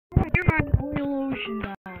an oil ocean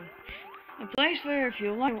zone. A place where if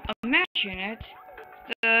you like imagine it,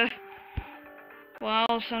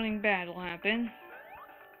 well, something bad will happen.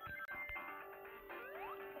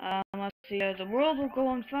 Let's see, the world will go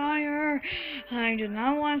on fire. I do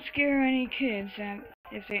not want to scare any kids, and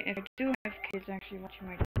if I do have kids actually watching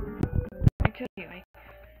my I tell you,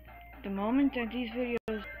 the moment that these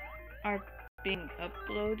videos are being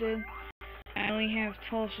uploaded, I only have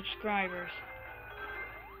 12 subscribers.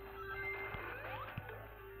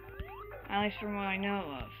 At least from what I know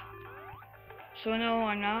of. So no,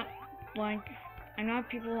 I'm not like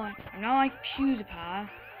PewDiePie.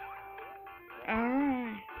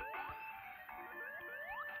 Alright.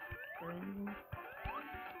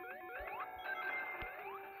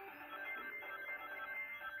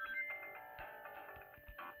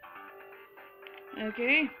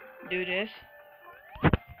 Okay, do this.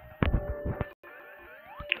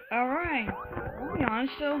 Alright, I'll be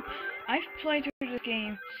honest though, I've played through this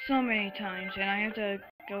game so many times, and I have to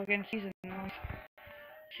go against season noise.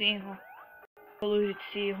 Polluted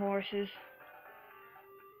seahorses.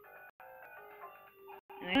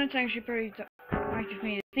 And it's actually pretty hard for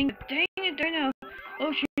me to think, but dang it, there in the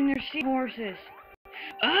ocean there's seahorses.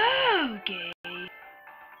 Oh, okay.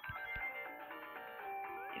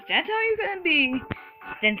 If that's how you're gonna be,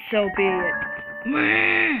 then so be it.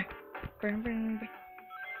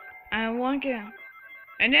 I want to.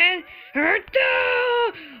 And then,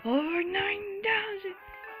 over 9,000.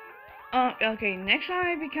 Oh, okay, next time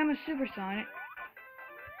I become a supersonic.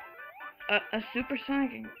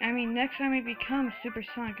 Next time I become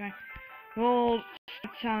supersonic, I will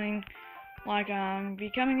start sounding like I'm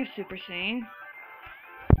becoming a Super Saiyan.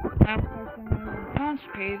 I'll start sounding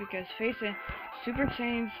constipated because, face it, Super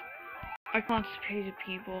Saiyans are constipated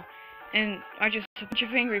people, and are just a bunch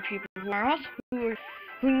of angry people who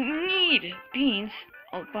need beans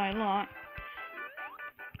by law,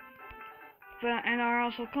 and are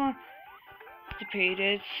also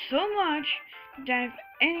constipated so much that if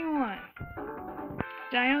anyone,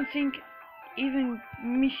 that I don't think even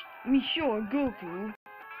Monsieur Goku.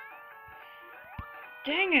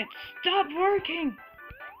 Dang it! Stop working!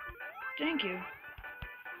 Thank you.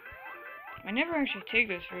 I never actually take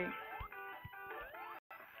this route.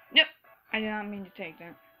 Nope, I did not mean to take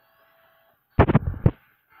that.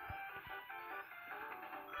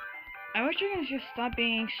 I wish you guys just stop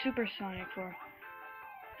being supersonic for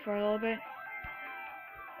a little bit.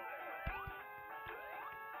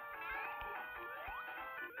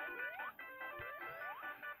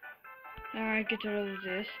 Alright, get rid of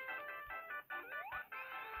this.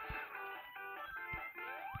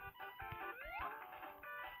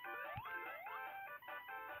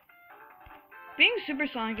 Being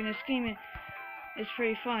supersonic in this game is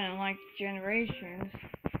pretty fun, unlike Generations,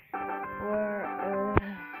 where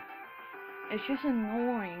it's just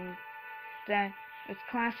annoying that it's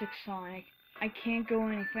classic Sonic. I can't go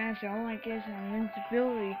any faster. All I get is an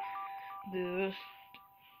invincibility boost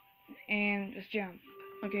and just jump.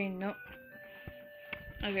 Okay, nope.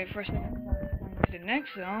 Okay, first I'm going to the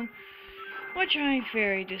next zone, which I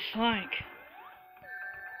very dislike.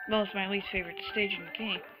 Well, it's my least favorite stage in the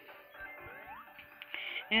game.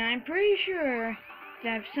 And I'm pretty sure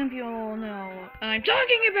that some people know what I'm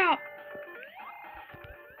talking about!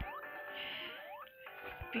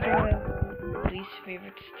 Because least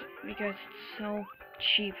favorite, because it's so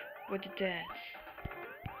cheap with the deaths.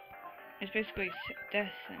 It's basically a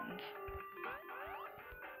death sentence.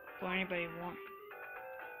 For anybody want.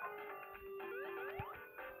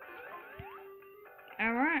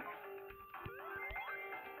 Alright.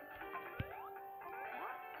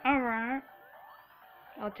 Alright.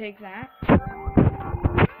 I'll take that.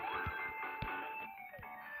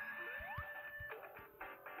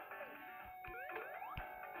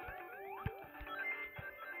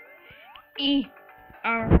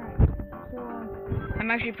 Alright. So, I'm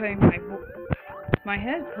actually putting my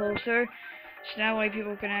head closer, so that way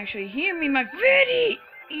people can actually hear me in my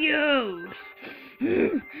videos.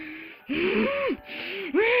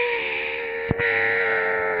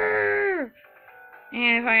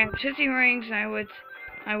 And if I had 50 rings, I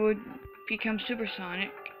would become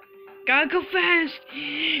supersonic. Gotta go fast!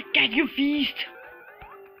 Gotta go feast!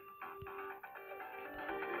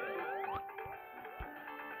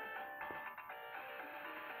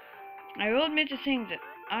 I will admit this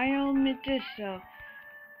though.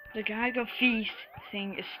 The gotta go feast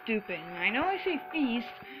thing is stupid. And I know I say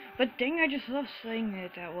feast, but dang, I just love saying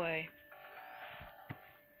it that way.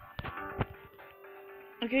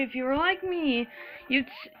 Okay, if you were like me,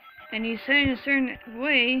 and you said it in a certain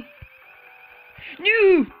way,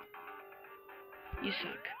 no! You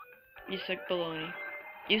suck. You suck baloney.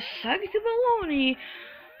 You sucked the bologna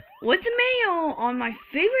with the mayo on my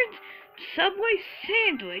favorite Subway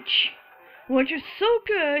sandwich, which is so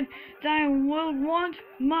good that I will want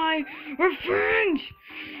my revenge.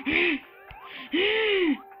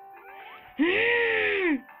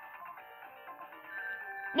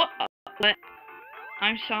 What? What?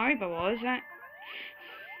 I'm sorry, but what was that?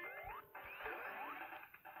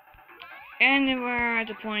 And we're at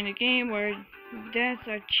the point in the game where deaths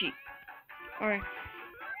are cheap. Or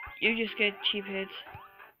you just get cheap hits.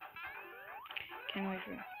 Can't wait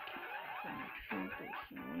for this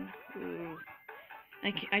zone. Ooh.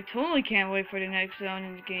 I totally can't wait for the next zone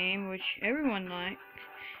in the game, which everyone likes.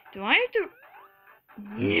 Do I have to...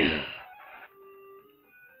 Yeah.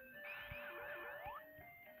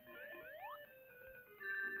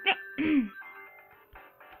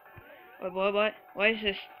 What? What is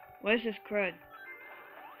this? What is this crud?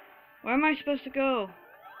 Where am I supposed to go?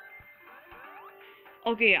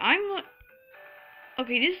 Okay,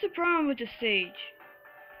 okay, this is the problem with the stage.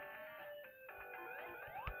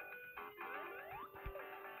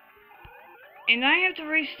 And I have to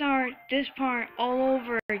restart this part all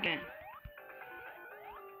over again.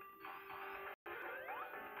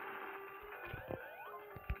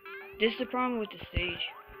 This is the problem with the stage.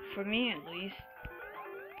 For me, at least.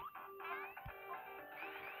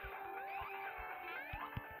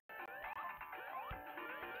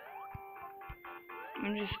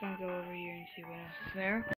 I'm just gonna go over here and see what else is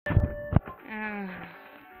there.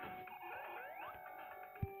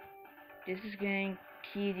 This is getting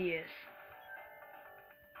tedious.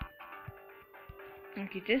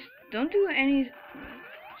 Okay, don't do any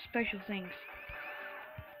special things.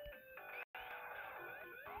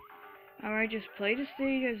 Alright, just play the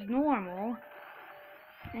stage as normal.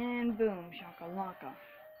 And boom, shakalaka.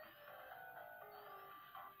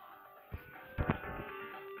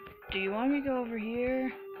 Do you want me to go over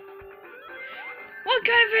here? What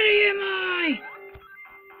kind of idiot am I?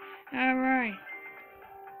 Alright.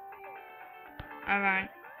 Alright.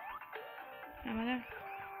 Am I there?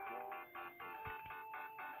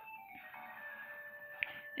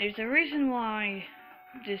 There's a reason why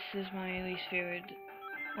this is my least favorite.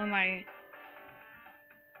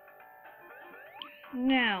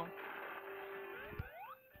 Now,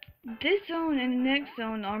 this zone and the next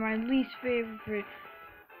zone are my least favorite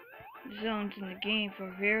zones in the game for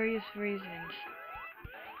various reasons.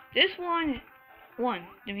 This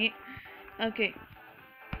okay.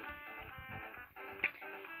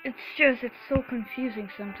 It's so confusing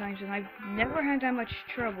sometimes, and I've never had that much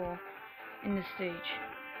trouble in this stage.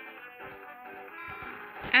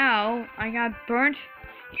 Ow, I got burnt.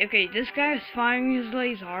 Okay, this guy is firing his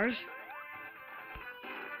lasers.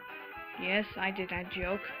 Yes, I did that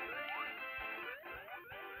joke.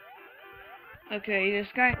 Okay, this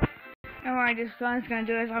guy... Alright, this guy's gonna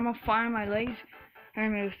do is I'm gonna fire my laser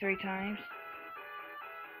and move 3 times.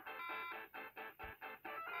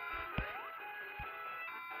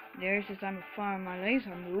 There's this I'm gonna fire my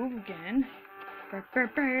laser move again.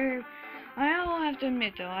 I will have to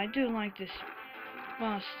admit though, I do like this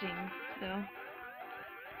boss thing though.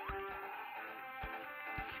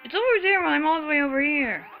 It's over there when I'm all the way over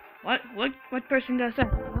here. What person does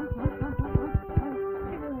that?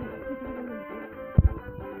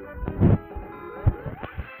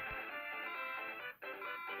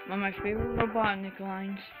 One of my favorite Robotnik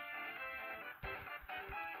lines.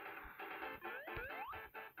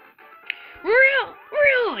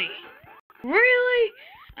 Really? Really?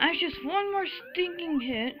 I just one more stinking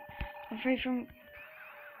hit. Afraid from...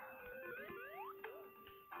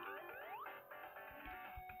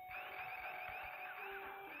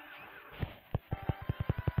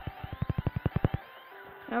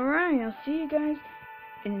 Alright, I'll see you guys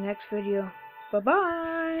in the next video.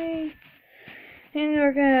 Bye-bye! And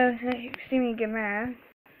they're gonna see me get mad.